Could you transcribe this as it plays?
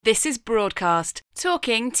This is Broadcast,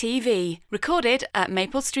 Talking TV, recorded at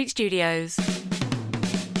Maple Street Studios.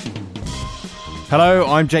 Hello,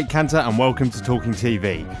 I'm Jake Cantor and welcome to Talking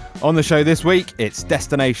TV. On the show this week, it's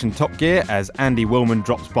Destination Top Gear as Andy Willman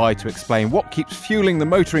drops by to explain what keeps fueling the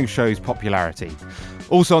motoring show's popularity.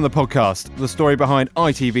 Also on the podcast, the story behind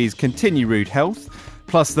ITV's Continue Rude Health,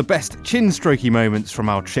 plus the best chin-strokey moments from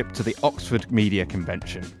our trip to the Oxford Media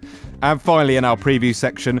Convention. And finally, in our preview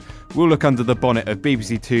section, we'll look under the bonnet of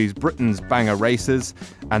BBC Two's Britain's Banger Racers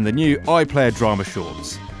and the new iPlayer drama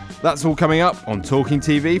shorts. That's all coming up on Talking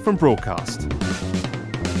TV from Broadcast.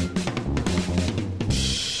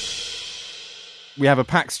 We have a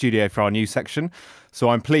packed studio for our new section, so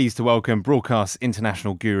I'm pleased to welcome Broadcast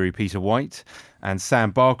international guru Peter White and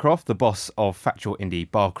Sam Barcroft, the boss of Factual Indie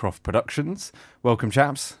Barcroft Productions. Welcome,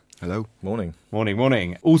 chaps. Hello. Morning.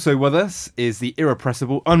 Morning. Also with us is the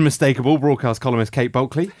irrepressible, unmistakable broadcast columnist Kate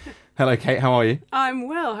Bulkley. Hello, Kate. How are you? I'm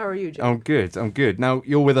well. How are you, Jim? I'm good. Now,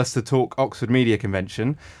 you're with us to talk Oxford Media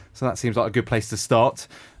Convention, so that seems like a good place to start.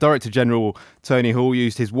 Director General Tony Hall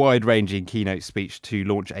used his wide-ranging keynote speech to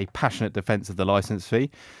launch a passionate defence of the licence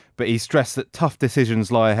fee, but he stressed that tough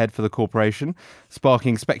decisions lie ahead for the corporation,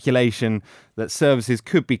 sparking speculation that services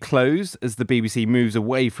could be closed as the BBC moves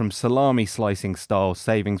away from salami-slicing-style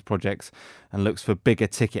savings projects and looks for bigger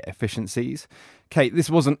ticket efficiencies. Kate, this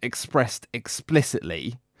wasn't expressed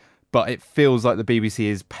explicitly, but it feels like the BBC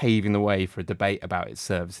is paving the way for a debate about its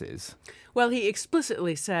services. Well, he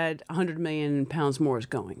explicitly said £100 million more is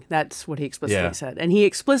going. That's what he explicitly said. And he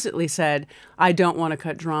explicitly said, I don't want to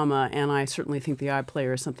cut drama, and I certainly think the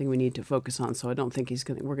iPlayer is something we need to focus on, so I don't think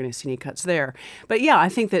we're going to see any cuts there. But yeah, I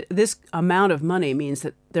think that this amount of money means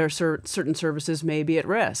that there are certain services may be at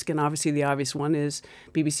risk, and obviously the obvious one is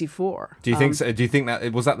BBC4. Do you think so? Do you think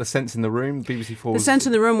that was that the sense in the room? BBC4. The sense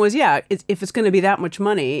in the room was, if it's going to be that much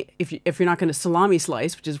money, if you're not going to salami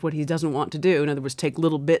slice, which is what he doesn't want to do, in other words, take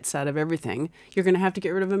little bits out of everything, you're going to have to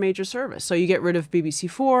get rid of a major service. So you get rid of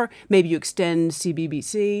BBC4, maybe you extend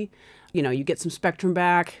CBBC, you get some spectrum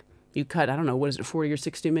back. You cut, 40 or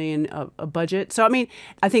 60 million a budget. So,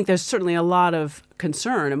 I think there's certainly a lot of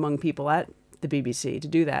concern among people at the BBC to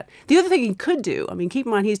do that. The other thing he could do, keep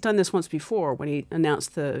in mind, he's done this once before when he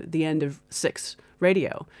announced the end of 6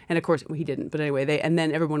 Radio. And of course, he didn't. But anyway, and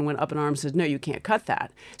then everyone went up in arms and said, no, you can't cut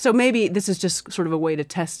that. So maybe this is just sort of a way to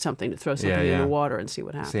test something, to throw something in the water and see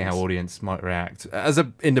what happens. See how audience might react. As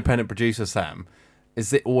an independent producer, Sam,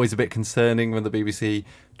 is it always a bit concerning when the BBC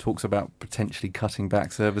talks about potentially cutting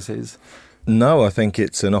back services? No, I think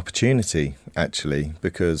it's an opportunity, actually,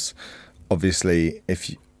 because obviously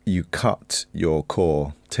if you cut your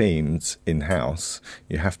core teams in-house,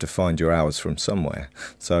 you have to find your hours from somewhere.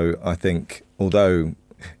 So I think, although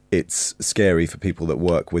it's scary for people that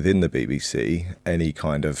work within the BBC, any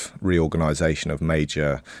kind of reorganisation of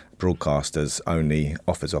major broadcasters only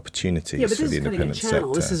offers opportunities for the independent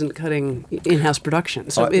sector. This isn't cutting in-house production.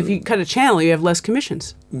 So if you cut a channel, you have less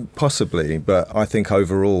commissions. Possibly, but I think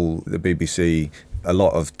overall the BBC, a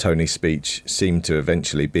lot of Tony's speech seemed to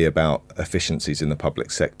eventually be about efficiencies in the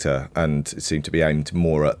public sector, and it seemed to be aimed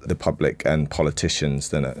more at the public and politicians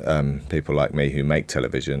than at people like me who make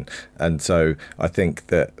television. And so I think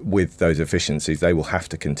that with those efficiencies, they will have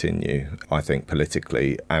to continue, I think,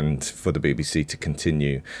 politically, and for the BBC to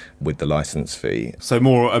continue with the licence fee. So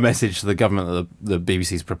more a message to the government that the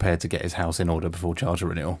BBC is prepared to get his house in order before charter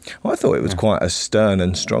renewal? Well, I thought it was quite a stern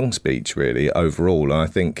and strong speech, really, overall. And I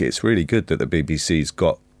think it's really good that the BBC's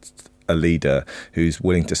got a leader who's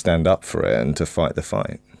willing to stand up for it and to fight the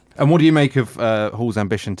fight. And what do you make of Hall's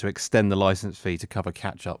ambition to extend the licence fee to cover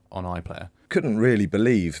catch-up on iPlayer? Couldn't really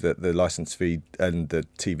believe that the licence fee and the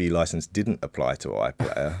TV licence didn't apply to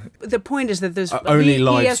iPlayer. The point is that there's only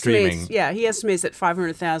live streaming. Yeah, he estimates that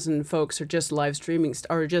 500,000 folks are just live streaming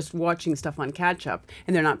or just watching stuff on catch-up,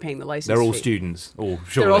 and they're not paying the licence fee. They're all students, or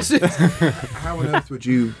surely. They're all students. How on earth would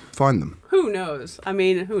you find them? Who knows?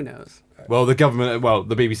 Who knows? Well, the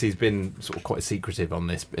BBC's been sort of quite secretive on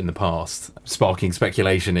this in the past, sparking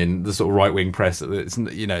speculation in the sort of right-wing press that it's,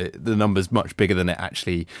 the number's much bigger than it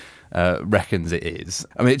actually reckons it is.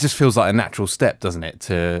 It just feels like a natural step, doesn't it,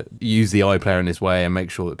 to use the iPlayer in this way and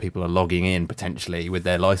make sure that people are logging in potentially with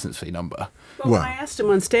their licence fee number. Well, when I asked him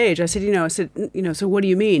on stage, I said, so what do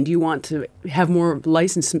you mean? Do you want to have more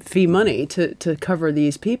license fee money to cover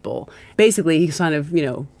these people? Basically, he kind of,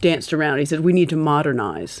 danced around. He said, we need to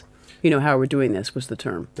modernize. How we're doing this was the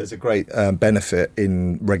term. There's a great benefit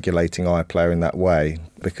in regulating iPlayer in that way,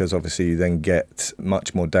 because obviously you then get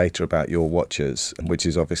much more data about your watchers, which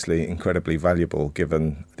is obviously incredibly valuable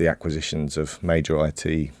given the acquisitions of major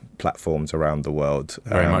IT platforms around the world.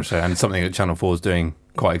 Very much so, and something that Channel 4 is doing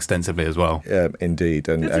quite extensively as well. Indeed,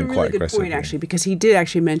 and That's a really quite good aggressively. point, actually, because he did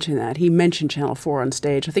actually mention that. He mentioned Channel 4 on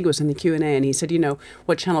stage. I think it was in the Q&A, and he said,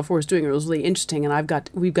 what Channel 4 is doing was really interesting, and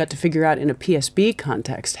we've got to figure out in a PSB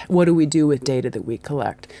context, what do we do with data that we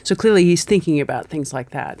collect? So clearly he's thinking about things like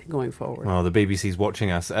that going forward. Well, the BBC's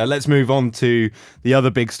watching us. Let's move on to the other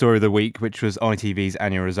big story of the week, which was ITV's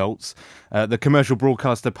annual results. The commercial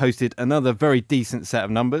broadcaster posted another very decent set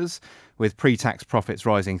of numbers, with pre-tax profits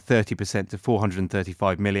rising 30% to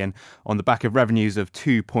 435 million on the back of revenues of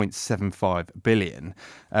 2.75 billion.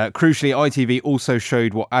 Crucially, ITV also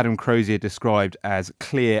showed what Adam Crozier described as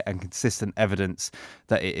clear and consistent evidence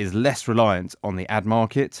that it is less reliant on the ad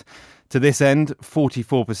market. To this end,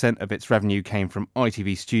 44% of its revenue came from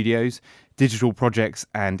ITV Studios, digital projects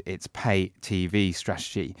and its pay TV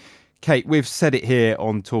strategy. Kate, we've said it here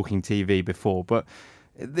on Talking TV before, but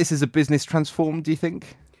this is a business transformed, do you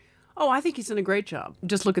think? Oh, I think he's done a great job.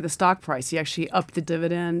 Just look at the stock price. He actually upped the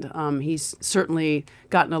dividend. He's certainly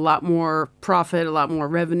gotten a lot more profit, a lot more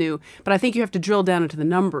revenue. But I think you have to drill down into the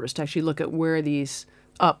numbers to actually look at where these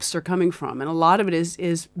ups are coming from. And a lot of it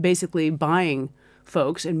is basically buying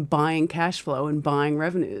folks and buying cash flow and buying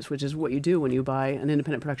revenues, which is what you do when you buy an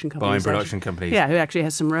independent production company. Buying production companies. Yeah, who actually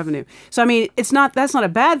has some revenue. So, I mean, that's not a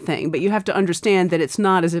bad thing, but you have to understand that it's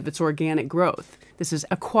not as if it's organic growth. This is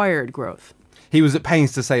acquired growth. He was at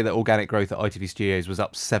pains to say that organic growth at ITV Studios was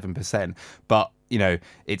up 7%, but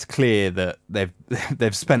it's clear that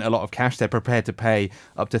they've spent a lot of cash. They're prepared to pay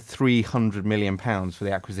up to £300 million for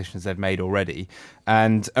the acquisitions they've made already.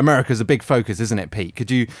 And America's a big focus, isn't it, Pete? Could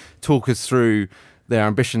you talk us through their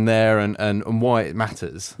ambition there and why it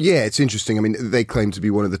matters? Yeah, it's interesting. I mean, they claim to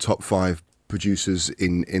be one of the top 5 producers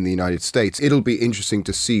in the United States. It'll be interesting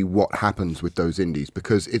to see what happens with those indies,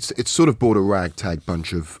 because it's sort of brought a ragtag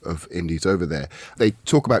bunch of indies over there. They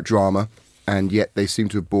talk about drama, and yet they seem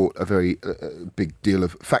to have bought a very big deal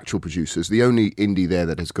of factual producers. The only indie there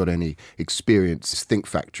that has got any experience is Think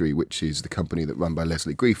Factory, which is the company that run by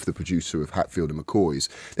Leslie Grief, the producer of Hatfield and McCoy's.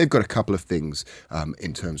 They've got a couple of things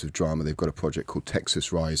in terms of drama. They've got a project called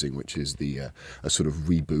Texas Rising, which is a sort of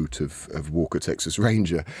reboot of Walker, Texas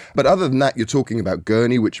Ranger. But other than that, you're talking about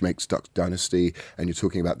Gurney, which makes Duck Dynasty, and you're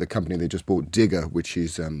talking about the company they just bought, Digger, which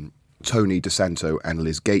is Tony DeSanto and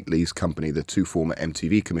Liz Gately's company, the 2 former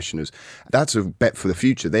MTV commissioners. That's a bet for the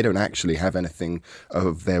future. They don't actually have anything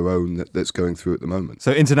of their own that's going through at the moment.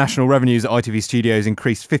 So international revenues at ITV Studios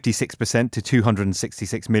increased 56% to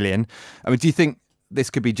 266 million. I mean, do you think this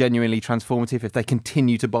could be genuinely transformative if they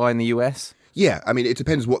continue to buy in the US? Yeah, I mean, it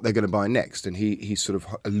depends what they're going to buy next, and he sort of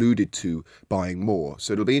alluded to buying more.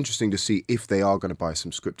 So it'll be interesting to see if they are going to buy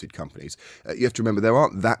some scripted companies. You have to remember, there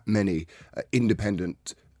aren't that many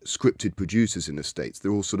independent scripted producers in the States.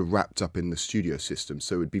 They're all sort of wrapped up in the studio system,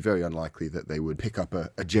 so it'd be very unlikely that they would pick up a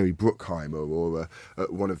Jerry Bruckheimer or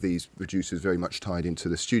one of these producers very much tied into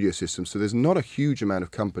the studio system. So there's not a huge amount of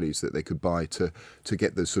companies that they could buy to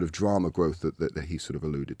get the sort of drama growth that he sort of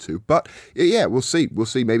alluded to. But yeah, we'll see.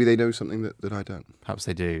 Maybe they know something that I don't. Perhaps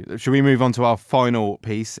they do. Should we move on to our final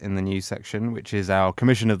piece in the news section, which is our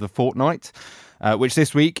Commission of the Fortnight? Which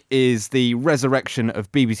this week is the resurrection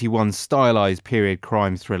of BBC One's stylised period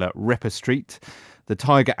crime thriller Ripper Street. The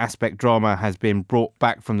Tiger Aspect drama has been brought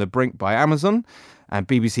back from the brink by Amazon and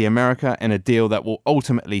BBC America in a deal that will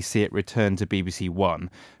ultimately see it return to BBC One.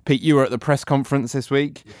 Pete, you were at the press conference this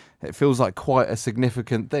week. It feels like quite a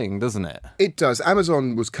significant thing, doesn't it? It does.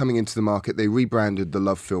 Amazon was coming into the market. They rebranded the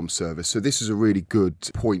Love Film service. So this is a really good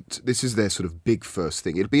point. This is their sort of big first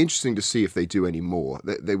thing. It'll be interesting to see if they do any more.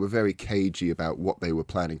 They were very cagey about what they were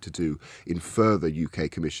planning to do in further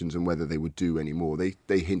UK commissions and whether they would do any more.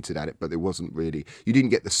 They hinted at it, but there wasn't really... You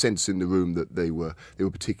didn't get the sense in the room that they were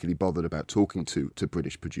particularly bothered about talking to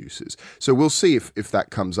British producers. So we'll see if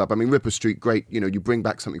that comes up. I mean, Ripper Street, great. You bring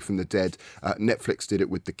back something from the dead. Netflix did it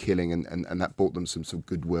with The Killing, and that brought them some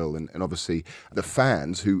goodwill, and obviously the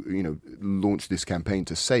fans who launched this campaign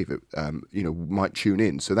to save it might tune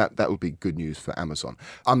in, so that will be good news for Amazon.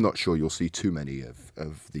 I'm not sure you'll see too many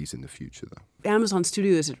of these in the future though. Amazon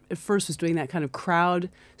Studios at first was doing that kind of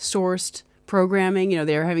crowd-sourced programming.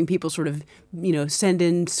 They were having people sort of, send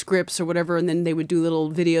in scripts or whatever, and then they would do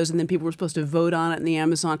little videos, and then people were supposed to vote on it in the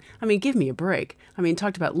Amazon. I mean, give me a break. I mean,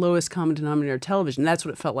 talked about lowest common denominator television. That's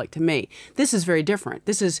what it felt like to me. This is very different.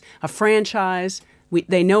 This is a franchise.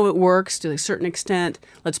 They know it works to a certain extent.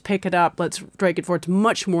 Let's pick it up. Let's drag it forward. It's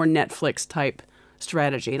much more Netflix-type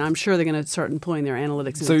strategy, and I'm sure they're going to start employing their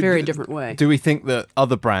analytics in a very different way. Do we think that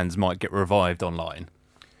other brands might get revived online?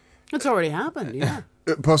 It's already happened, yeah.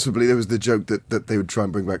 Possibly. There was the joke that they would try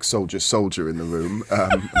and bring back Soldier in the room.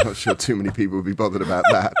 I'm not sure too many people would be bothered about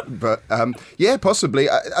that. But yeah, possibly.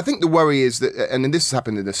 I think the worry is that, and this has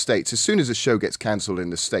happened in the States, as soon as a show gets cancelled in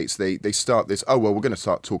the States, they start this, we're going to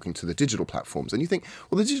start talking to the digital platforms. And you think,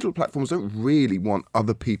 well, the digital platforms don't really want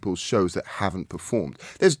other people's shows that haven't performed.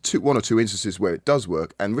 There's one or two instances where it does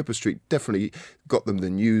work, and Ripper Street definitely got them the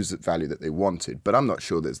news value that they wanted. But I'm not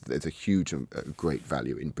sure there's a huge great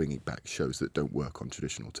value in bringing back shows that don't work on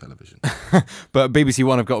traditional television. But BBC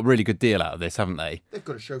One have got a really good deal out of this, haven't they? They've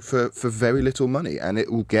got a show for very little money, and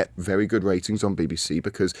it will get very good ratings on BBC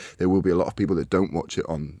because there will be a lot of people that don't watch it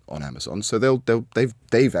on Amazon. So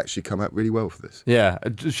they've actually come out really well for this. Yeah,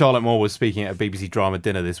 Charlotte Moore was speaking at a BBC Drama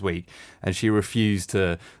dinner this week, and she refused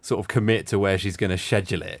to sort of commit to where she's going to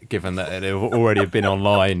schedule it, given that it already have been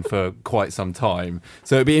online for quite some time.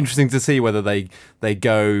 So it'd be interesting to see whether they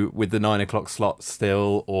go with the 9 o'clock slot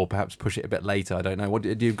still, or perhaps push it a bit later. I don't know.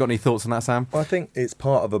 Do you got any thoughts on that, Sam? Well, I think it's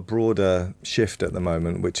part of a broader shift at the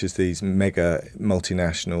moment, which is these mega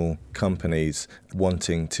multinational companies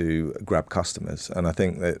wanting to grab customers. And I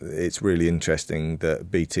think that it's really interesting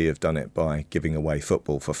that BT have done it by giving away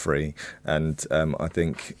football for free. And I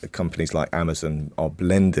think companies like Amazon are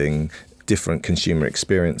blending different consumer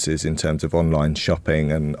experiences in terms of online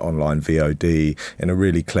shopping and online VOD in a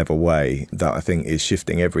really clever way that I think is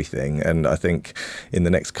shifting everything. And I think in the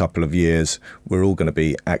next couple of years, we're all going to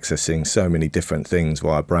be accessing so many different things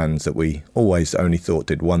via brands that we always only thought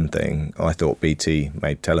did one thing. I thought BT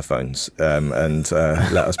made telephones and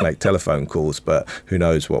let us make telephone calls, but who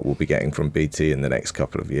knows what we'll be getting from BT in the next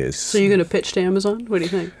couple of years. So you're going to pitch to Amazon? What do you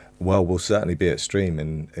think? Well, we'll certainly be at Stream,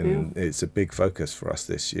 and it's a big focus for us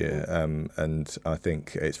this year. And I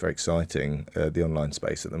think it's very exciting. The online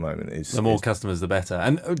space at the moment is... The more customers, the better.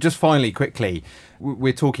 And just finally, quickly,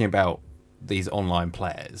 we're talking about these online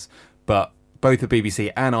players, but both the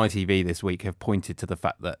BBC and ITV this week have pointed to the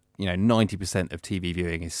fact that 90% of TV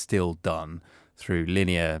viewing is still done through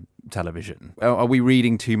linear television. Are we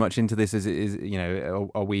reading too much into this?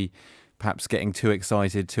 Are we perhaps getting too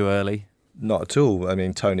excited too early? Not at all. I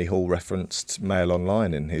mean, Tony Hall referenced Mail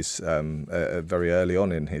Online in his very early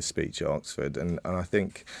on in his speech at Oxford, and I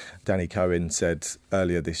think Danny Cohen said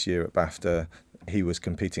earlier this year at BAFTA he was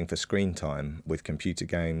competing for screen time with computer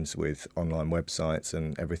games, with online websites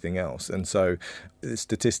and everything else. And so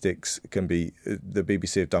statistics can be, the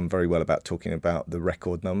BBC have done very well about talking about the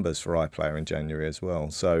record numbers for iPlayer in January as well.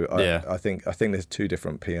 So I think there's two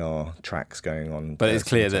different PR tracks going on. But it's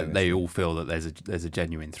clear that they all feel that there's a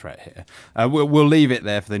genuine threat here. We'll leave it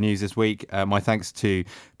there for the news this week. My thanks to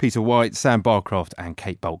Peter White, Sam Barcroft and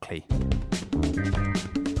Kate Bulkley.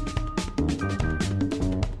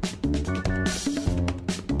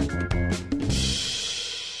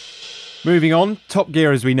 Moving on, Top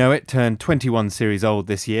Gear as we know it turned 21 series old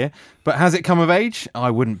this year, but has it come of age?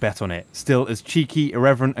 I wouldn't bet on it. Still as cheeky,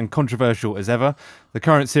 irreverent and controversial as ever, the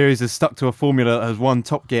current series has stuck to a formula that has won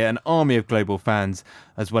Top Gear an army of global fans,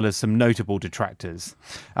 as well as some notable detractors.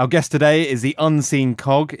 Our guest today is the unseen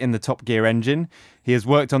cog in the Top Gear engine. He has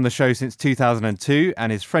worked on the show since 2002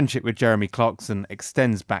 and his friendship with Jeremy Clarkson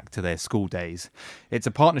extends back to their school days. It's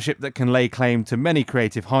a partnership that can lay claim to many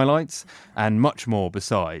creative highlights and much more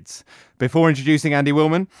besides. Before introducing Andy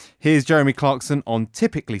Willman, here's Jeremy Clarkson on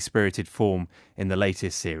typically spirited form in the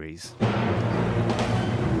latest series.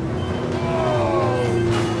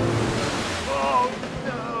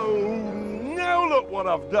 Now look what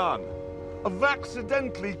I've done. I've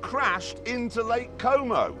accidentally crashed into Lake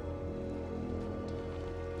Como.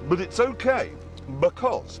 But it's okay,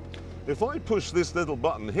 because if I push this little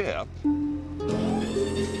button here,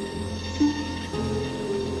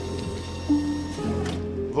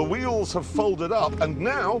 the wheels have folded up and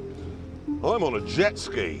now I'm on a jet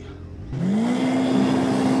ski.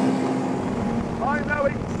 I know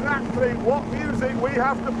exactly what music we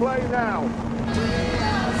have to play now.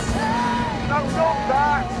 No, not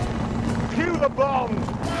that. Cue the Bond.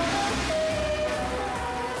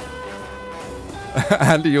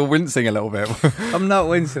 Andy, you're wincing a little bit. I'm not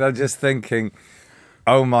wincing, I'm just thinking,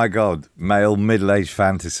 oh my God, male middle-aged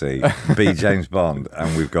fantasy, be James Bond,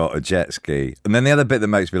 and we've got a jet ski. And then the other bit that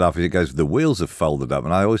makes me laugh is it goes, the wheels have folded up,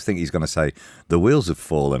 and I always think he's going to say, the wheels have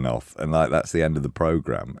fallen off, and like that's the end of the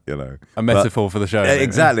programme, you know. A metaphor for the show.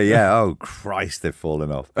 Exactly, yeah. Oh, Christ, they've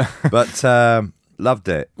fallen off. But loved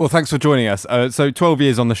it. Well, thanks for joining us. So 12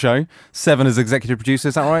 years on the show, 7 as executive producer,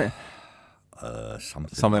 is that right?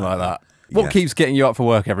 Something like that. What keeps getting you up for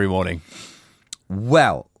work every morning?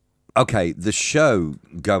 Well, okay, the show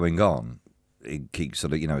going on it keeps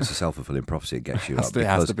sort of, it's a self-fulfilling prophecy. It gets you up. It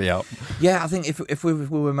has to be up. Yeah, I think if we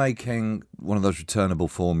were making one of those returnable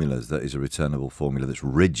formulas that is a returnable formula that's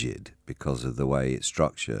rigid because of the way it's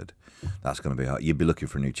structured, that's going to be hard. You'd be looking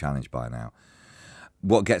for a new challenge by now.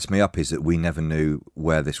 What gets me up is that we never knew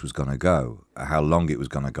where this was going to go, how long it was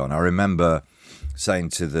going to go. And I remember saying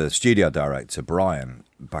to the studio director, Brian,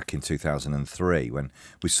 back in 2003, when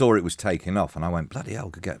we saw it was taking off, and I went, bloody hell,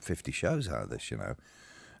 we could get 50 shows out of this,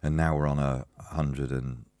 And now we're on 100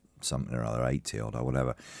 and something or other, 80 odd or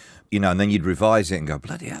whatever. And then you'd revise it and go,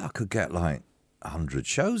 bloody hell, I could get like 100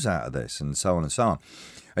 shows out of this, and so on and so on.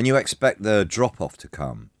 And you expect the drop-off to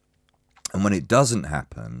come. And when it doesn't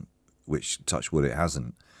happen, which, touch wood, it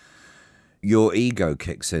hasn't, your ego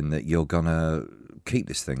kicks in that you're going to keep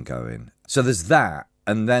this thing going. So there's that,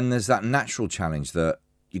 and then there's that natural challenge that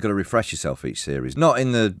you've got to refresh yourself each series. Not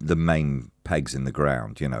in the main pegs in the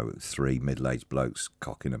ground, 3 middle-aged blokes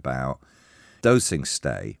cocking about. Those things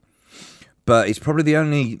stay. But it's probably the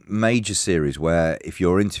only major series where, if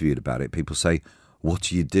you're interviewed about it, people say,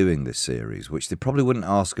 what are you doing this series? Which they probably wouldn't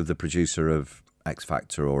ask of the producer of X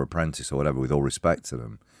Factor or Apprentice or whatever, with all respect to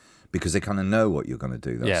them, because they kind of know what you're going to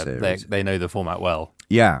do that series. They know the format well.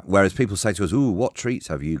 Yeah, whereas people say to us, ooh, what treats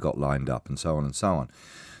have you got lined up, and so on and so on.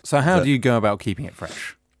 So how do you go about keeping it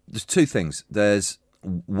fresh? There's two things. There's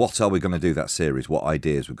what are we going to do that series, what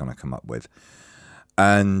ideas we're going to come up with.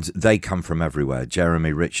 And they come from everywhere.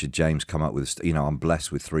 Jeremy, Richard, James come up with, I'm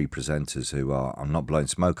blessed with 3 presenters who are, I'm not blowing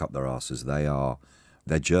smoke up their asses,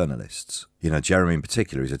 they're journalists. Jeremy in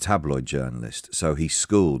particular is a tabloid journalist, so he's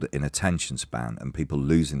schooled in attention span and people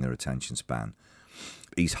losing their attention span.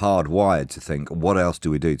 He's hardwired to think, what else do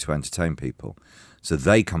we do to entertain people? So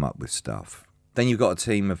they come up with stuff. Then you've got a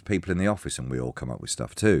team of people in the office, and we all come up with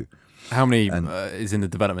stuff too. How many is in the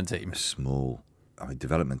development team? Small.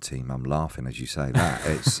 Development team, I'm laughing as you say that.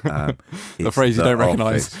 It's the phrase you don't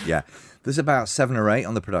recognise. Yeah. There's about 7 or 8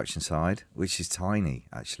 on the production side, which is tiny,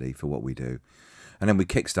 actually, for what we do. And then we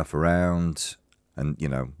kick stuff around, and,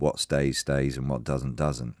 what stays and what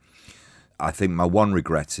doesn't. I think my one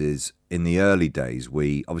regret is, in the early days,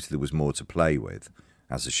 obviously there was more to play with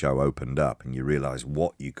as the show opened up, and you realise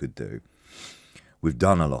what you could do. We've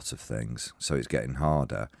done a lot of things, so it's getting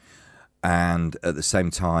harder. And at the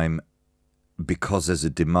same time, because there's a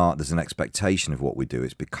demand, there's an expectation of what we do,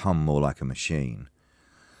 it's become more like a machine.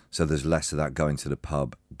 So there's less of that going to the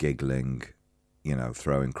pub, giggling,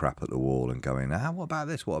 throwing crap at the wall and going, what about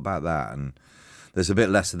this, what about that? And there's a bit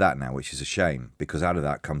less of that now, which is a shame, because out of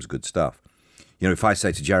that comes good stuff. If I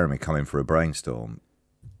say to Jeremy, come in for a brainstorm,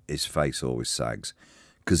 his face always sags,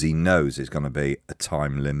 because he knows there's going to be a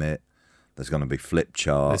time limit, there's going to be flip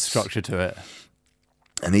charts. There's structure to it.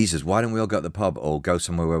 And he says, why don't we all go to the pub or go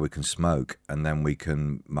somewhere where we can smoke and then we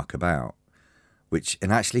can muck about?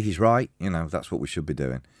 And actually he's right, that's what we should be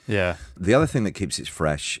doing. Yeah. The other thing that keeps it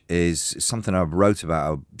fresh is something I wrote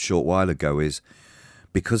about a short while ago, is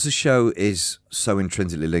because the show is so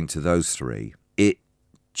intrinsically linked to those 3, it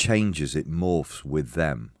changes, it morphs with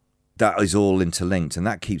them. That is all interlinked, and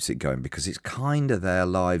that keeps it going, because it's kind of their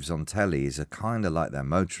lives on telly is kind of like their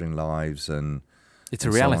motoring lives, and it's a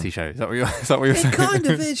reality show. Is that what you're saying? It kind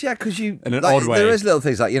of is, yeah, because in an odd way. There is little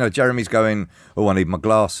things like, Jeremy's going, I need my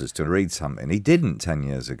glasses to read something. He didn't 10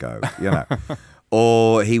 years ago,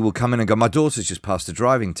 Or he will come in and go, my daughter's just passed a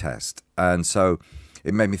driving test. And so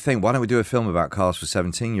it made me think, why don't we do a film about cars for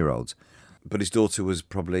 17-year-olds? But his daughter was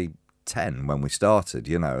probably 10 when we started,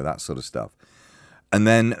 that sort of stuff. And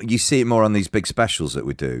then you see it more on these big specials that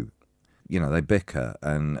we do. They bicker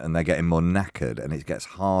and they're getting more knackered, and it gets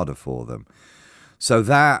harder for them. So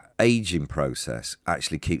that aging process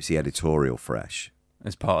actually keeps the editorial fresh.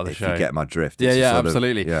 It's part of the show. If you get my drift. Yeah,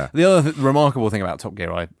 absolutely. The other remarkable thing about Top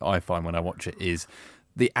Gear I find when I watch it is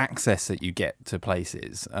the access that you get to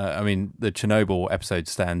places. The Chernobyl episode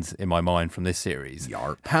stands in my mind from this series.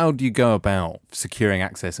 Yarp. How do you go about securing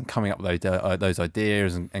access and coming up with those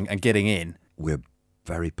ideas and getting in? We're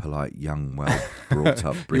very polite, young,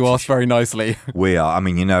 well-brought-up British. You ask very nicely. We are.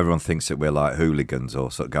 Everyone thinks that we're like hooligans or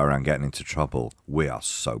sort of go around getting into trouble. We are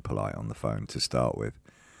so polite on the phone to start with.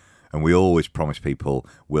 And we always promise people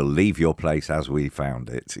we'll leave your place as we found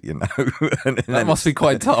it, That must be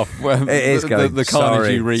quite tough. It is going, the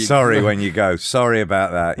carnage you reach. Sorry when you go. Sorry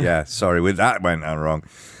about that. Yeah, sorry. That went wrong.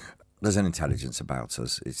 There's an intelligence about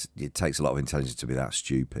us. It takes a lot of intelligence to be that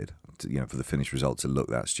stupid, for the finished result to look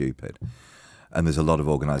that stupid. And there's a lot of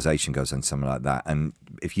organisation goes into something like that. And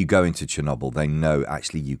if you go into Chernobyl, they know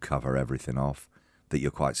actually you cover everything off, that you're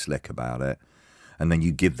quite slick about it. And then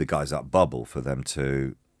you give the guys that bubble for them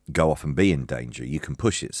to, go off and be in danger. You can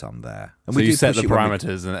push it some there. And So we you do set push the it when we-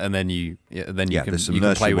 parameters, and then you can there's some you can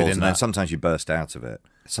nursery play walls, within and then that. sometimes you burst out of it.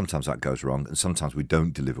 Sometimes that goes wrong, and sometimes we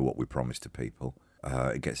don't deliver what we promise to people.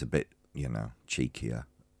 It gets a bit, cheekier.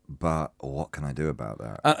 But what can I do about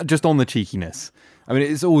that? Just on the cheekiness, I mean,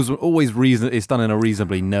 it's always reason. It's done in a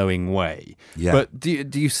reasonably knowing way. Yeah. But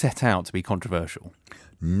do you set out to be controversial?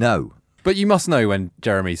 No. But you must know when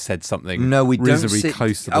Jeremy said something No, we don't reasonably sit-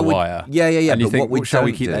 close to the Oh, we- wire. yeah. And you But think, what we well, shall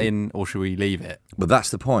we don't keep that do- in or should we leave it? But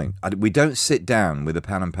that's the point. We don't sit down with a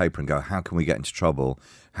pen and paper and go, how can we get into trouble?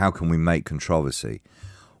 How can we make controversy?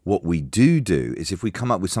 What we do is if we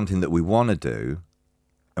come up with something that we want to do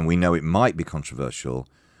and we know it might be controversial,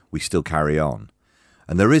 we still carry on.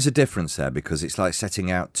 And there is a difference there because it's like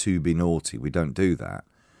setting out to be naughty. We don't do that.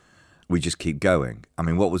 We just keep going. I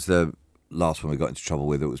mean, what was the last one we got into trouble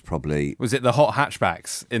with? It was probably... Was it the hot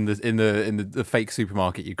hatchbacks in the fake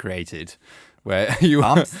supermarket you created, where you were,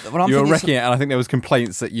 I'm you were thinking wrecking it, and I think there was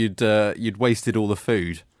complaints that you'd wasted all the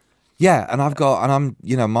food. Yeah,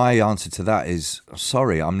 and my answer to that is,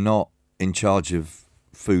 sorry, I'm not in charge of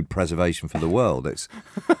food preservation for the world.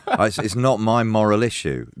 It's not my moral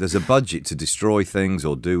issue. There's a budget to destroy things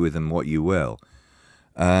or do with them what you will.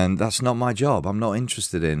 And that's not my job. I'm not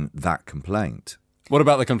interested in that complaint. What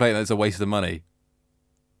about the complaint that it's a waste of money?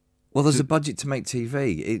 Well, there's a budget to make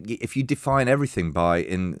TV. If you define everything by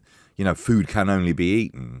food can only be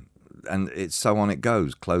eaten, and it's so on it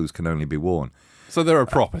goes, clothes can only be worn. So they're a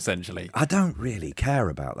prop, essentially. I don't really care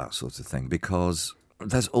about that sort of thing because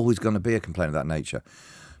there's always going to be a complaint of that nature.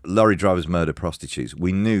 Lorry drivers murder prostitutes.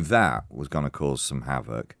 We knew that was going to cause some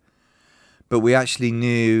havoc, but we actually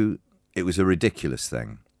knew it was a ridiculous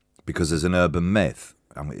thing because there's an urban myth.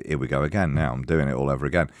 I mean, here we go again now. I'm doing it all over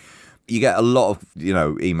again. You get a lot of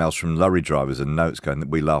emails from lorry drivers and notes going that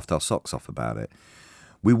we laughed our socks off about it.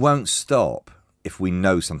 We won't stop if we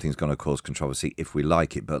know something's going to cause controversy, if we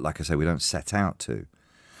like it. But like I say, we don't set out to.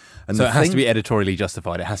 And So it has to be editorially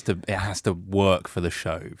justified. It has to work for the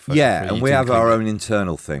show. For you and we to have our include it. own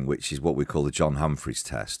internal thing, which is what we call the John Humphreys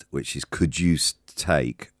test, which is could you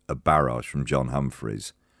take a barrage from John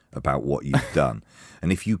Humphreys about what you've done?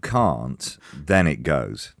 And if you can't, then it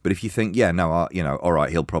goes. But if you think, all right,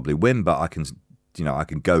 he'll probably win, but I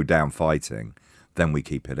can go down fighting, then we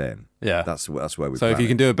keep it in. Yeah. That's where we. So if you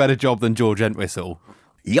can do a better job than George Entwistle.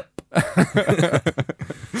 Yep.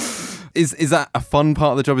 Is that a fun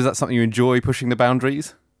part of the job? Is that something you enjoy, pushing the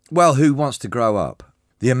boundaries? Well, who wants to grow up?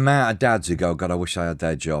 The amount of dads who go, God, I wish I had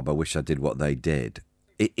their job. I wish I did what they did.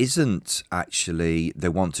 It isn't actually they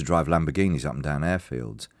want to drive Lamborghinis up and down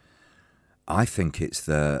airfields. I think it's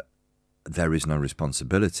there is no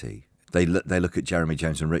responsibility. They look at Jeremy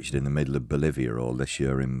James and Richard in the middle of Bolivia or this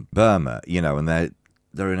year in Burma, and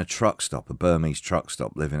they're in a truck stop, a Burmese truck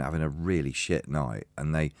stop, having a really shit night,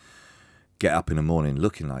 and they get up in the morning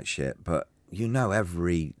looking like shit. But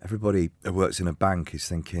everybody who works in a bank is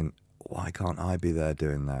thinking, why can't I be there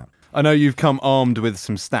doing that? I know you've come armed with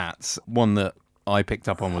some stats. One that I picked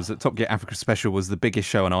up on was that Top Gear Africa Special was the biggest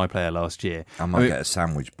show on iPlayer last year. I might get a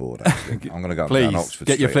sandwich board, actually. I'm going to go Please down Oxford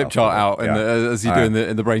get your Street flip chart after out that. as you do in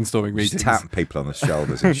the brainstorming Just meetings. tap people on the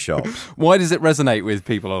shoulders in shops. Why does it resonate with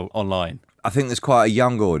people online? I think there's quite a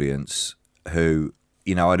young audience who,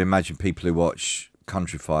 I'd imagine people who watch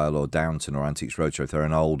Countryfile or Downton or Antiques Roadshow, if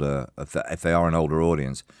they are an older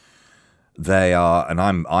audience, they are, and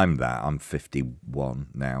I'm 51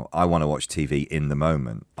 now. I want to watch TV in the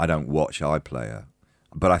moment. I don't watch iPlayer.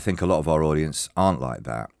 But I think a lot of our audience aren't like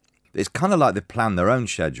that. It's kind of like they plan their own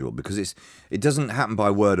schedule because it doesn't happen by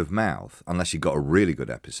word of mouth unless you've got a really good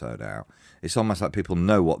episode out. It's almost like people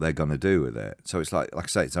know what they're going to do with it. So it's like I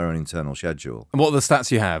say, it's their own internal schedule. And what are the stats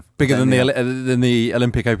you have? Bigger than the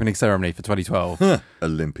Olympic opening ceremony for 2012?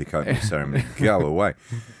 Olympic opening ceremony. Go away.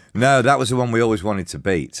 No, that was the one we always wanted to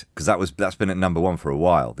beat because that's been at number one for a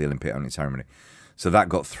while, the Olympic opening ceremony. So that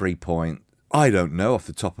got I don't know off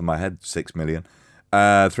the top of my head, 6 million.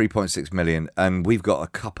 3.6 million, and we've got a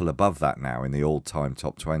couple above that now in the all-time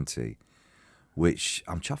top 20, which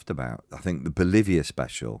I'm chuffed about. I think the Bolivia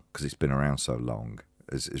special, because it's been around so long,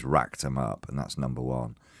 has racked them up, and that's number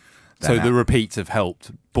one. So the repeats have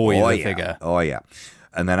helped buoy the figure. Oh, yeah.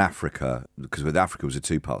 And then Africa, because with Africa it was a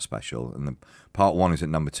two-part special, and the part one is at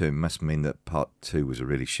number two. It must mean that part two was a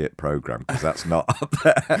really shit programme, because that's not up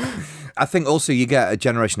there. I think also you get a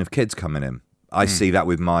generation of kids coming in. I see that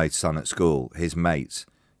with my son at school, his mates,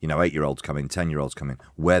 8-year-olds come in, 10-year-olds come in,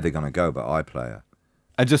 where they're going to go but iPlayer.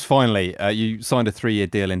 And just finally, you signed a 3-year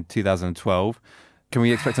deal in 2012. Can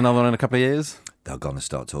we expect another one in a couple of years? They're going to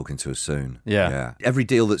start talking to us soon. Yeah. Every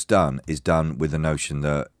deal that's done is done with the notion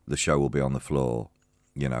that the show will be on the floor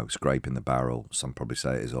scraping the barrel. Some probably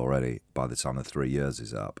say it is already by the time the 3 years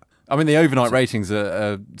is up. I mean, the overnight ratings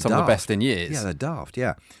are some of the best in years. Yeah, they're daft,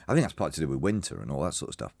 yeah. I think that's partly to do with winter and all that sort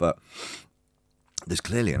of stuff. But there's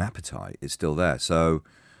clearly an appetite. It's still there. So,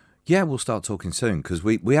 yeah, we'll start talking soon because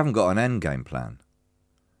we haven't got an end game plan.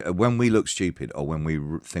 When we look stupid or when we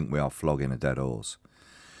think we are flogging a dead horse.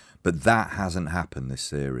 But that hasn't happened this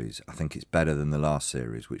series. I think it's better than the last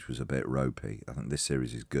series, which was a bit ropey. I think this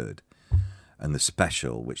series is good. And the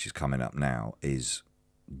special, which is coming up now, is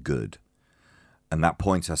good. And that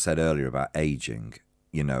point I said earlier about ageing,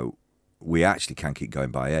 we actually can keep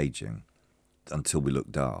going by ageing until we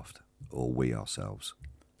look daft, or we ourselves.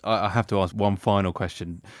 I have to ask one final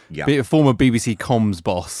question. Yeah. Former BBC comms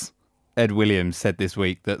boss Ed Williams said this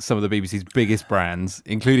week that some of the BBC's biggest brands,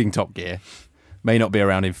 including Top Gear, may not be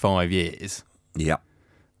around in 5 years. Yeah.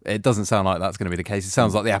 It doesn't sound like that's going to be the case. It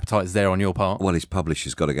sounds like the appetite is there on your part. Well, his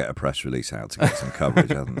publisher's got to get a press release out to get some coverage,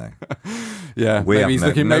 hasn't they? Yeah, maybe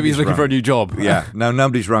he's looking for a new job. Yeah, no,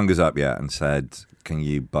 nobody's rung us up yet and said, can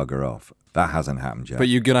you bugger off? That hasn't happened yet. But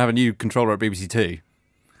you're going to have a new controller at BBC Two.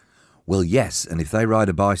 Well, yes, and if they ride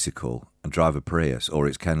a bicycle and drive a Prius, or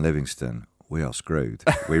it's Ken Livingstone, we are screwed.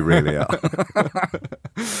 We really are.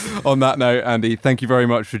 On that note, Andy, thank you very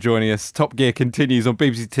much for joining us. Top Gear continues on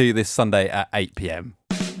BBC Two this Sunday at 8 p.m.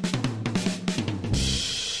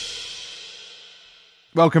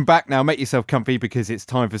 Welcome back. Now make yourself comfy because it's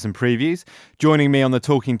time for some previews. Joining me on the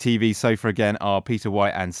Talking TV sofa again are Peter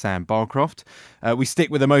White and Sam Barcroft. We stick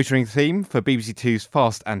with a motoring theme for BBC Two's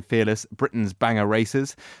Fast and Fearless, Britain's Banger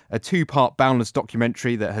Racers, a two-part Boundless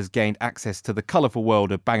documentary that has gained access to the colourful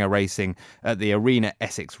world of banger racing at the Arena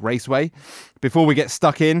Essex Raceway. Before we get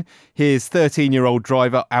stuck in, here's 13-year-old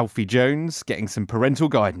driver Alfie Jones getting some parental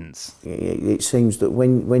guidance. It seems that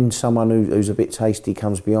when someone who's a bit tasty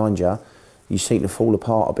comes behind you, you seem to fall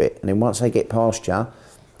apart a bit, and then once they get past you,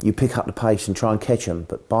 you pick up the pace and try and catch them,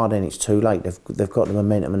 but by then it's too late. They've got the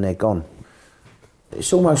momentum and they're gone.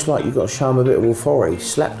 It's almost like you've got to show them a bit of authority.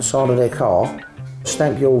 Slap the side of their car,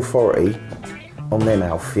 stamp your authority on their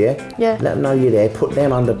mouth, yeah? Yeah. Let them know you're there, put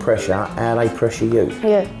them under pressure, how they pressure you.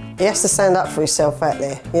 Yeah. He has to stand up for himself out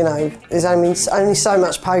there, There's only so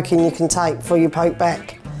much poking you can take before you poke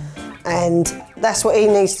back, and that's what he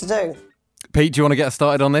needs to do. Pete, do you want to get us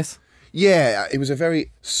started on this? Yeah, it was a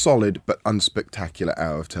very solid but unspectacular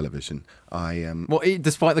hour of television.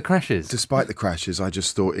 Despite the crashes? Despite the crashes, I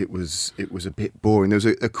just thought it was a bit boring. There was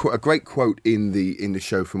a great quote in the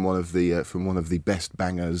show from one of the best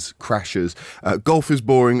bangers, crashers. Golf is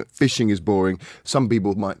boring, fishing is boring. Some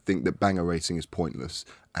people might think that banger racing is pointless,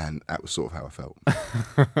 and that was sort of how I felt.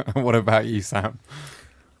 What about you, Sam?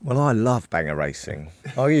 Well, I love banger racing.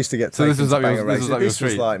 I used to get taken to banger racing. This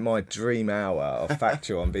was like my dream hour of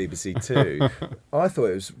Factual on BBC Two. I thought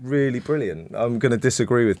it was really brilliant. I'm going to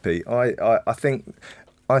disagree with Pete. I think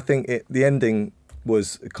the ending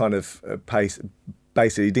was kind of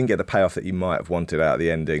basically you didn't get the payoff that you might have wanted out of the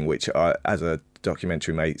ending, which as a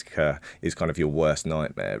documentary maker is kind of your worst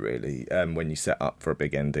nightmare, really, when you set up for a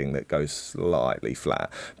big ending that goes slightly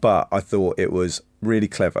flat. But I thought it was really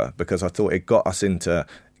clever because I thought it got us into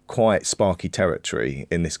quite sparky territory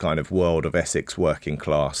in this kind of world of Essex working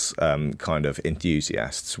class kind of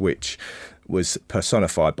enthusiasts, which was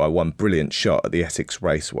personified by one brilliant shot at the Essex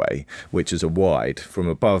Raceway, which is a wide from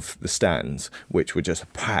above the stands, which were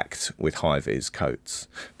just packed with high-vis coats.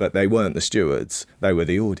 But they weren't the stewards, they were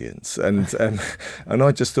the audience. And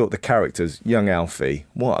I just thought the characters, young Alfie,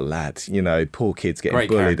 what a lad, poor kids getting Great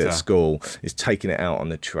bullied character. at school, is taking it out on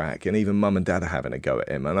the track, and even mum and dad are having a go at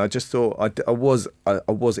him. And I just thought I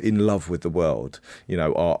was in love with the world,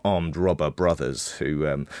 our armed robber brothers who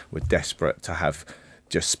were desperate to have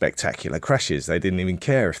just spectacular crashes. They didn't even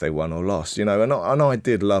care if they won or lost, and I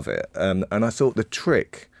did love it. And I thought the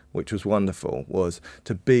trick, which was wonderful, was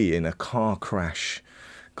to be in a car crash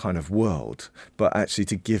kind of world, but actually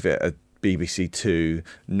to give it a BBC Two,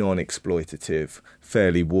 non-exploitative,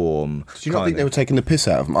 fairly warm. Did you not think they were taking the piss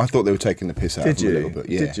out of them? I thought they were taking the piss out of them a little bit.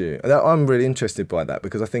 Yeah. Did you? I'm really interested by that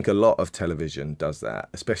because I think a lot of television does that,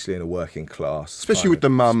 especially in a working class. Especially with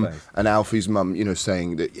the mum and Alfie's mum,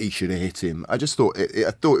 saying that he should have hit him. I just thought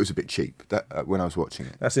I thought it was a bit cheap when I was watching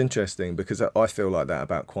it. That's interesting because I feel like that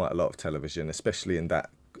about quite a lot of television, especially in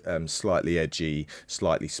that slightly edgy,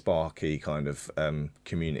 slightly sparky kind of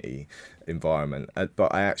community environment.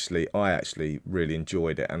 But I actually really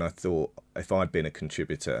enjoyed it, and I thought if I'd been a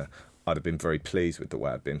contributor, I'd have been very pleased with the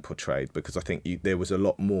way I'd been portrayed, because I think there was a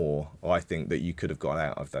lot more, I think, that you could have got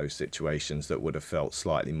out of those situations that would have felt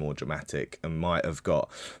slightly more dramatic and might have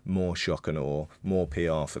got more shock and awe, more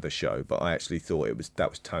PR for the show. But I actually thought that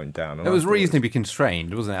was toned down. And it was reasonably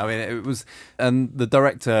constrained, wasn't it? I mean, it was, and the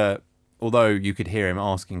director, although you could hear him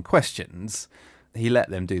asking questions, he let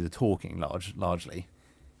them do the talking largely.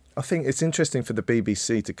 I think it's interesting for the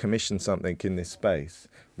BBC to commission something in this space,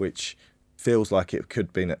 which feels like it could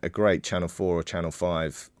have been a great Channel 4 or Channel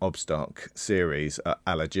 5 Obstock series a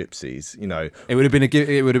la Gypsies. You know, it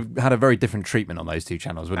would have had a very different treatment on those two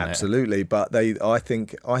channels, wouldn't it? Absolutely, but I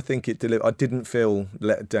think it delivered. I didn't feel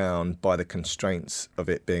let down by the constraints of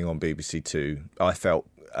it being on BBC Two. I felt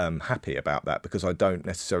happy about that, because I don't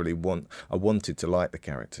necessarily I wanted to like the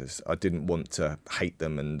characters. I didn't want to hate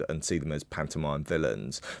them and see them as pantomime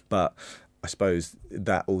villains, but I suppose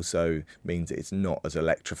that also means it's not as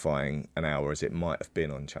electrifying an hour as it might have been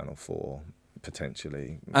on Channel 4,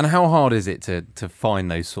 potentially. And how hard is it to find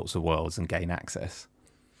those sorts of worlds and gain access?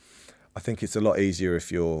 I think it's a lot easier if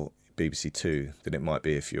you're BBC Two than it might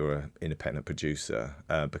be if you're an independent producer,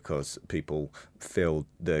 because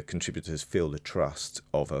the contributors feel the trust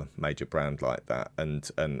of a major brand like that, and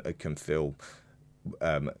it can feel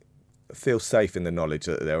safe in the knowledge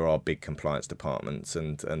that there are big compliance departments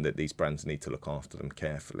and that these brands need to look after them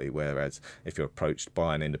carefully. Whereas if you're approached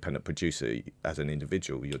by an independent producer as an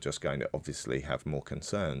individual, you're just going to obviously have more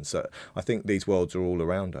concerns. So I think these worlds are all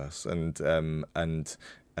around us, and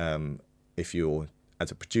if you're, as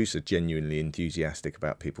a producer, genuinely enthusiastic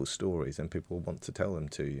about people's stories, and people want to tell them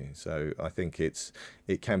to you. So I think it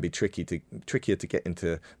can be trickier to get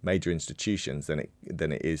into major institutions than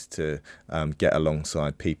it is to get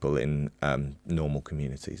alongside people in normal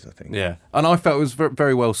communities, I think. Yeah, and I felt it was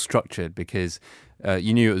very well structured, because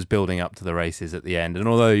you knew it was building up to the races at the end, and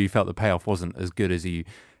although you felt the payoff wasn't as good as you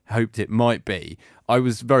hoped it might be, I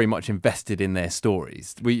was very much invested in their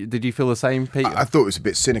stories. Did you feel the same, Pete? I thought it was a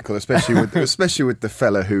bit cynical, especially with the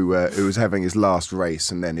fella who was having his last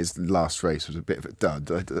race, and then his last race was a bit of a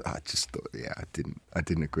dud. I just thought, I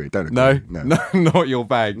didn't agree. Don't agree. No, not your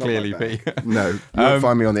bag, not clearly, Pete. No, you won't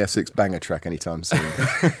find me on the Essex Banger track anytime soon.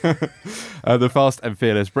 The Fast and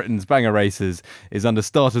Fearless, Britain's Banger Races, is under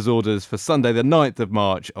starters orders for Sunday the 9th of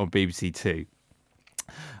March on BBC Two.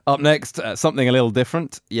 Up next, something a little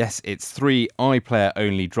different. Yes, it's 3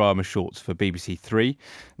 iPlayer-only drama shorts for BBC Three.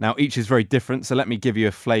 Now, each is very different, so let me give you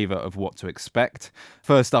a flavour of what to expect.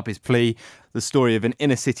 First up is Plea, the story of an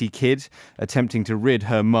inner-city kid attempting to rid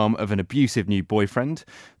her mum of an abusive new boyfriend.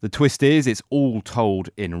 The twist is it's all told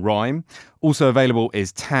in rhyme. Also available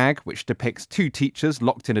is Tag, which depicts 2 teachers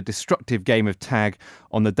locked in a destructive game of tag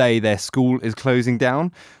on the day their school is closing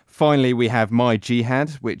down. Finally, we have My Jihad,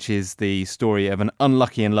 which is the story of an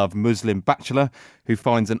unlucky-in-love Muslim bachelor who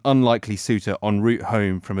finds an unlikely suitor en route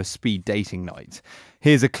home from a speed dating night.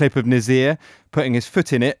 Here's a clip of Nazir putting his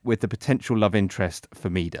foot in it with the potential love interest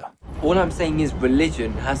Famida. All I'm saying is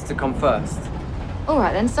religion has to come first. All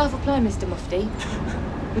right then, self-apply, Mr. Mufti.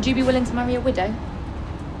 Would you be willing to marry a widow?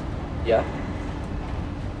 Yeah.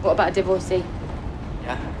 What about a divorcee?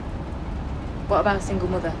 Yeah. What about a single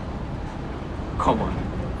mother? Come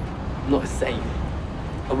on. I'm not a saint.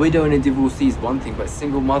 A widow and a divorcee is one thing, but a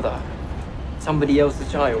single mother, somebody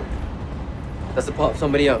else's child, that's a part of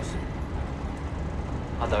somebody else.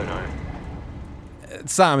 I don't know.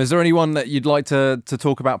 Sam, is there anyone that you'd like to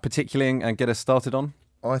talk about particularly and get us started on?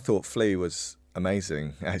 I thought Flea was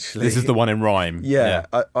amazing, actually. This is the one in rhyme. Yeah.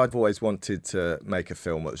 I've always wanted to make a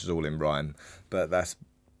film which was all in rhyme, but that's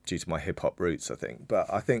due to my hip-hop roots, I think. But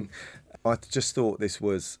I just thought this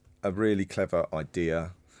was a really clever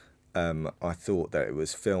idea. I thought that it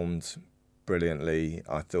was filmed brilliantly.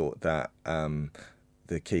 I thought that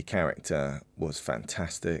the key character was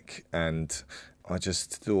fantastic, and I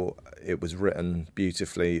just thought it was written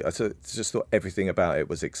beautifully. I just thought everything about it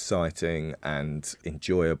was exciting and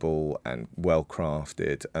enjoyable and well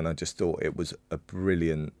crafted, and I just thought it was a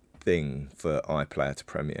brilliant thing for iPlayer to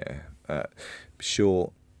premiere.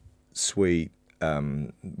 Short, sweet,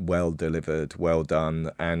 well delivered, well done,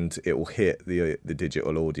 and it will hit the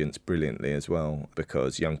digital audience brilliantly as well,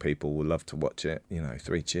 because young people will love to watch it.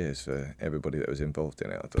 3 cheers for everybody that was involved in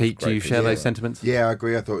it. Pete, do you share those sentiments? Yeah, I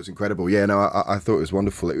agree. I thought it was incredible. Yeah, no, I thought it was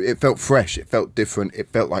wonderful. It felt fresh. It felt different. It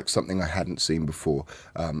felt like something I hadn't seen before,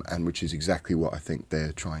 and which is exactly what I think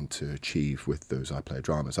they're trying to achieve with those iPlayer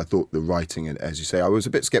dramas. I thought the writing, and as you say, I was a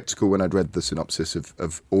bit sceptical when I'd read the synopsis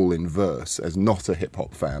of All in Verse, as not a hip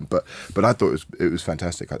hop fan, but I thought it was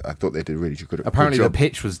fantastic. I thought they did really good. Apparently, good job. The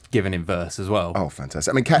pitch was given in verse as well. Oh,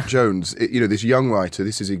 fantastic! I mean, Cat Jones, this young writer.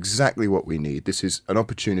 This is exactly what we need. This is an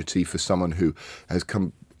opportunity for someone who has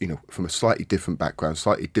come from a slightly different background,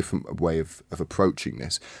 slightly different way of approaching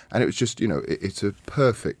this. And it was just, it's a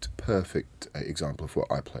perfect example of what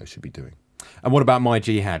iPlayer should be doing. And what about My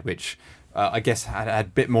Jihad, which I guess had a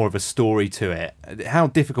bit more of a story to it? How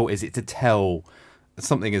difficult is it to tell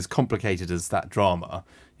something as complicated as that drama,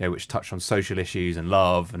 which touched on social issues and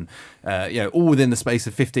love and, all within the space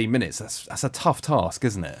of 15 minutes? That's a tough task,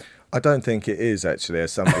 isn't it? I don't think it is, actually,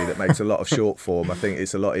 as somebody that makes a lot of short form. I think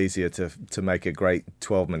it's a lot easier to make a great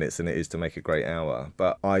 12 minutes than it is to make a great hour.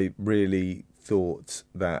 But I really thought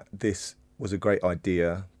that this was a great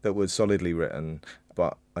idea that was solidly written,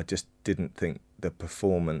 but I just didn't think the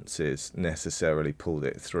performances necessarily pulled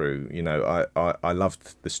it through. I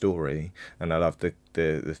loved the story and I loved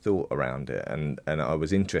the thought around it, and I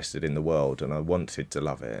was interested in the world and I wanted to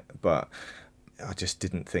love it, but I just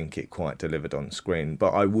didn't think it quite delivered on screen.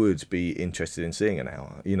 But I would be interested in seeing an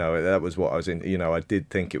hour. That was what I was in. I did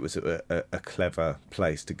think it was a clever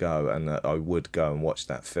place to go, and that I would go and watch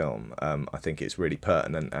that film. I think it's really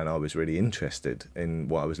pertinent, and I was really interested in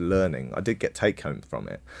what I was learning. I did get take home from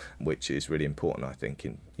it, which is really important, I think,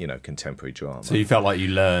 in contemporary drama. So you felt like you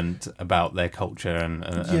learned about their culture and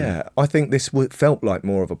yeah, I think this felt like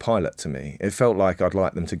more of a pilot to me. It felt like I'd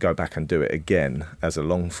like them to go back and do it again as a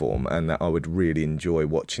long form, and that I would really enjoy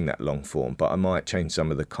watching that long form, but I might change some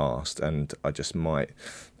of the cast and I just might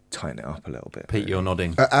tighten it up a little bit. Pete, you're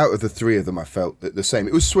nodding. Out of the three of them, I felt the same.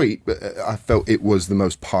 It was sweet, but I felt it was the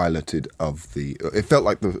most piloted of the... It felt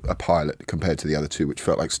like a pilot compared to the other two, which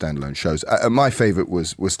felt like standalone shows. My favourite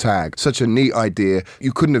was Tag. Such a neat idea.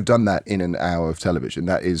 You couldn't have done that in an hour of television.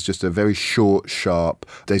 That is just a very short, sharp...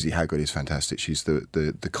 Daisy Haggard is fantastic. She's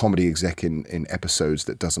the comedy exec in episodes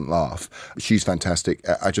that doesn't laugh. She's fantastic.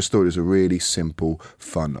 I just thought it was a really simple,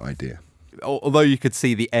 fun idea. Although you could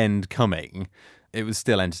see the end coming, it was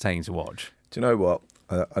still entertaining to watch. Do you know what?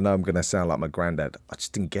 I know I'm going to sound like my granddad. I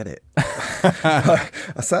just didn't get it. I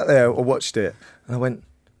sat there, I watched it, and I went,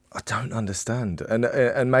 I don't understand.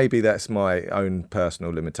 And maybe that's my own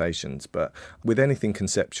personal limitations, but with anything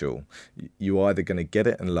conceptual, you're either going to get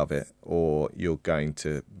it and love it, or you're going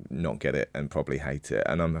to not get it and probably hate it.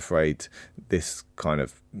 And I'm afraid this kind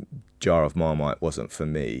of jar of Marmite wasn't for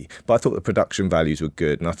me. But I thought the production values were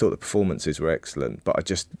good, and I thought the performances were excellent, but I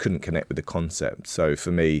just couldn't connect with the concept. So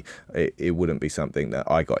for me, it wouldn't be something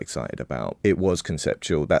that I got excited about. It was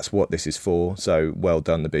conceptual. That's what this is for. So well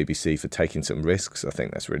done, the BBC, for taking some risks. I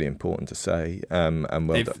think that's really important to say. And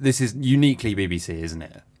well done. This is uniquely BBC, isn't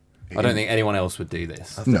it? I don't think anyone else would do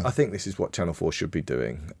this. I think this is what Channel 4 should be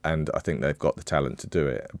doing, and I think they've got the talent to do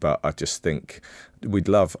it. But I just think we'd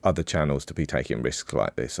love other channels to be taking risks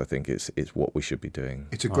like this. I think it's what we should be doing.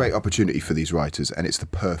 It's a great opportunity for these writers, and it's the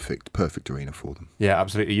perfect arena for them. Yeah,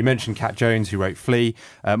 absolutely. You mentioned Kat Jones, who wrote Flea.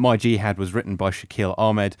 My Jihad was written by Shakil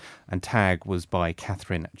Ahmed, and Tag was by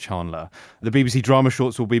Catherine Chandler. The BBC drama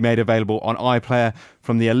shorts will be made available on iPlayer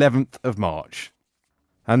from the 11th of March.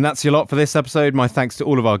 And that's your lot for this episode. My thanks to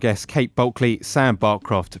all of our guests, Kate Bulkley, Sam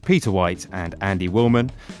Barcroft, Peter White and Andy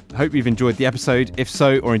Willman. I hope you've enjoyed the episode. If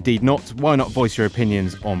so, or indeed not, why not voice your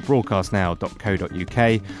opinions on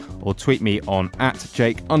broadcastnow.co.uk or tweet me on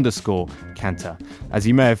 @Jake_Cantor. As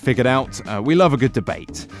you may have figured out, we love a good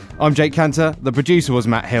debate. I'm Jake Cantor, the producer was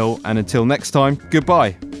Matt Hill, and until next time,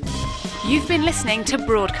 goodbye. You've been listening to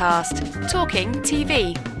Broadcast, Talking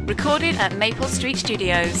TV, recorded at Maple Street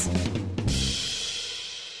Studios.